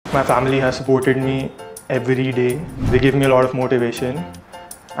My family has supported me every day. They give me a lot of motivation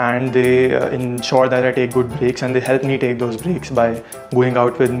and they ensure that I take good breaks, and they help me take those breaks by going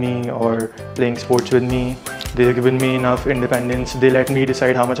out with me or playing sports with me. They've given me enough independence. They let me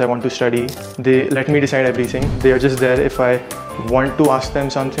decide how much I want to study. They let me decide everything. They are just there if I want to ask them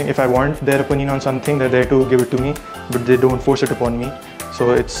something. If I want their opinion on something, they're there to give it to me, but they don't force it upon me.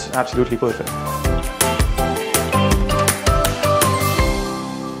 So it's absolutely perfect.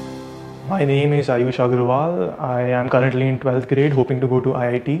 My name is Ayush Agarwal. I am currently in 12th grade, hoping to go to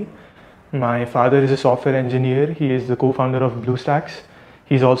IIT. My father is a software engineer. He is the co-founder of BlueStacks.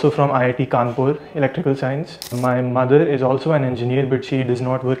 He's also from IIT Kanpur, electrical science. My mother is also an engineer, but she does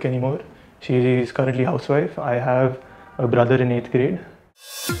not work anymore. She is currently a housewife. I have a brother in 8th grade.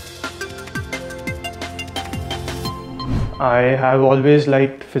 I have always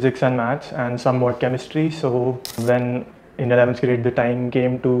liked physics and maths and somewhat chemistry. So when in 11th grade the time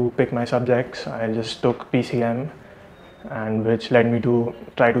came to pick my subjects, I just took PCM, and which led me to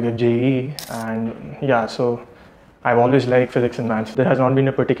try to get JEE. And yeah, so I've always liked physics and maths. There has not been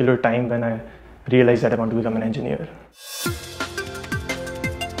a particular time when I realized that I want to become an engineer.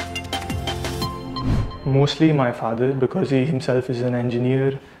 Mostly my father, because he himself is an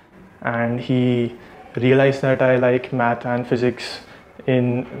engineer and he realized that I like math and physics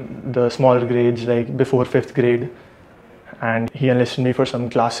in the smaller grades, like before 5th grade. And he enlisted me for some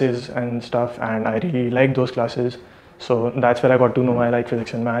classes and stuff, and I really liked those classes. So that's where I got to know I like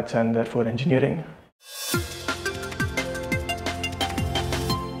physics and maths and therefore engineering.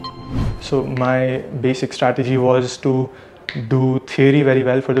 So my basic strategy was to do theory very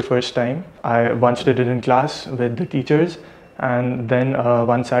well for the first time. I once did it in class with the teachers, and then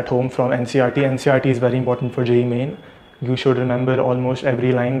once at home from NCERT. NCERT is very important for JEE Main. You should remember almost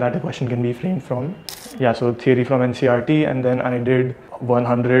every line that a question can be framed from. Yeah, so theory from NCERT, and then I did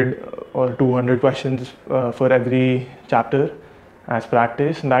 100 or 200 questions for every chapter as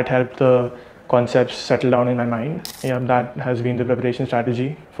practice. And that helped the concepts settle down in my mind. Yeah, that has been the preparation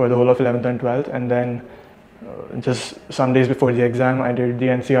strategy for the whole of 11th and 12th. And then just some days before the exam, I did the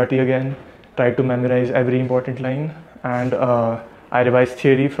NCERT again, tried to memorize every important line, and I revised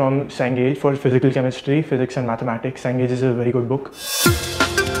theory from Cengage for physical chemistry, physics and mathematics. Cengage is a very good book.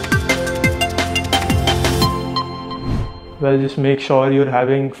 Well, just make sure you're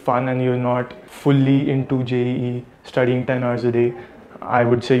having fun and you're not fully into JEE, studying 10 hours a day. I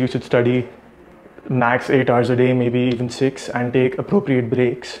would say you should study max 8 hours a day, maybe even 6, and take appropriate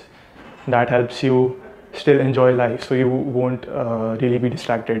breaks. That helps you still enjoy life, so you won't really be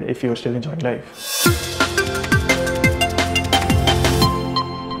distracted if you're still enjoying life.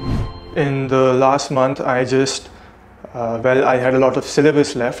 In the last month, I had a lot of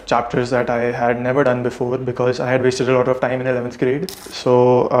syllabus left, chapters that I had never done before because I had wasted a lot of time in 11th grade.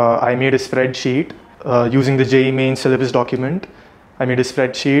 So I made a spreadsheet using the JEE Main syllabus document. I made a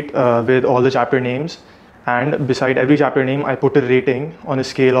spreadsheet with all the chapter names, and beside every chapter name, I put a rating on a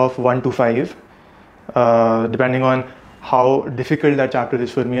scale of 1 to 5, depending on how difficult that chapter is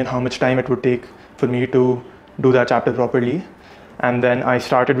for me and how much time it would take for me to do that chapter properly. And then I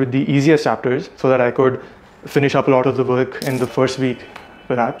started with the easiest chapters so that I could finish up a lot of the work in the first week,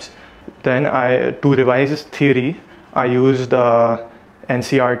 perhaps. Then to revise theory, I used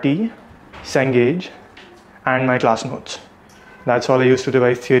NCERT, Cengage, and my class notes. That's all I used to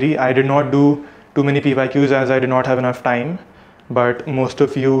revise theory. I did not do too many PYQs as I did not have enough time, but most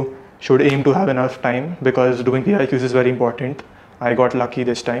of you should aim to have enough time because doing PYQs is very important. I got lucky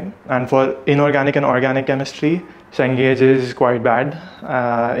this time. And for inorganic and organic chemistry, Cengage is quite bad,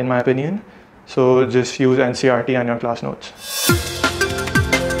 in my opinion. So just use NCERT and your class notes.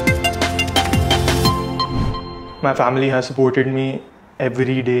 My family has supported me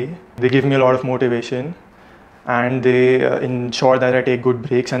every day. They give me a lot of motivation, and they ensure that I take good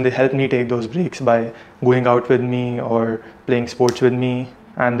breaks, and they help me take those breaks by going out with me or playing sports with me.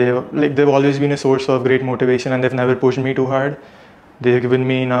 And they've always been a source of great motivation, and they've never pushed me too hard. They've given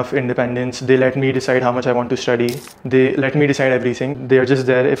me enough independence. They let me decide how much I want to study. They let me decide everything. They are just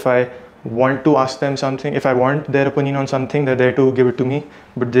there if I want to ask them something. If I want their opinion on something, they're there to give it to me,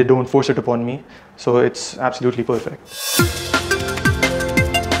 but they don't force it upon me. So it's absolutely perfect.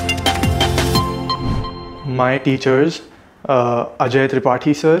 My teachers, Ajay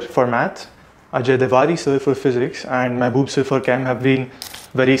Tripathi sir for math, Ajay Devari sir for physics, and Mehboob sir for chem have been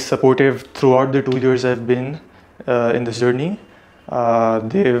very supportive throughout the 2 years I've been in this journey.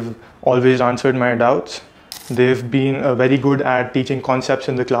 They've always answered my doubts. They've been very good at teaching concepts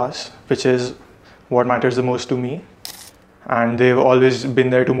in the class, which is what matters the most to me. And they've always been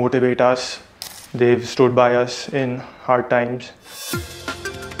there to motivate us. They've stood by us in hard times.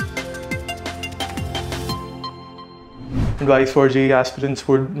 advice for JEE aspirants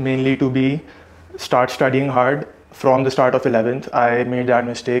would mainly to be start studying hard from the start of 11th. I made that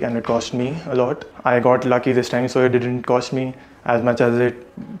mistake and it cost me a lot. I got lucky this time, so it didn't cost me as much as it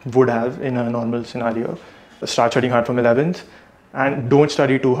would have in a normal scenario. Start studying hard from 11th and don't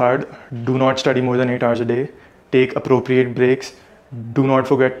study too hard. Do not study more than 8 hours a day. Take appropriate breaks. Do not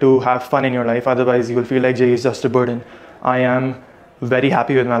forget to have fun in your life, otherwise you will feel like JEE is just a burden. I am very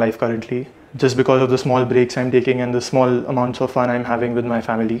happy with my life currently, just because of the small breaks I'm taking and the small amounts of fun I'm having with my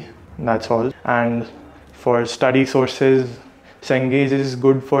family. That's all. And for study sources, Cengage is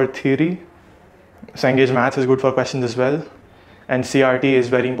good for theory. Cengage Maths is good for questions as well. And CRT is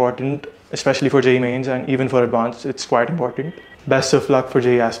very important, especially for JEE Mains and even for advanced, it's quite important. Best of luck for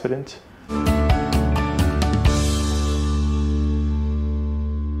JEE aspirants.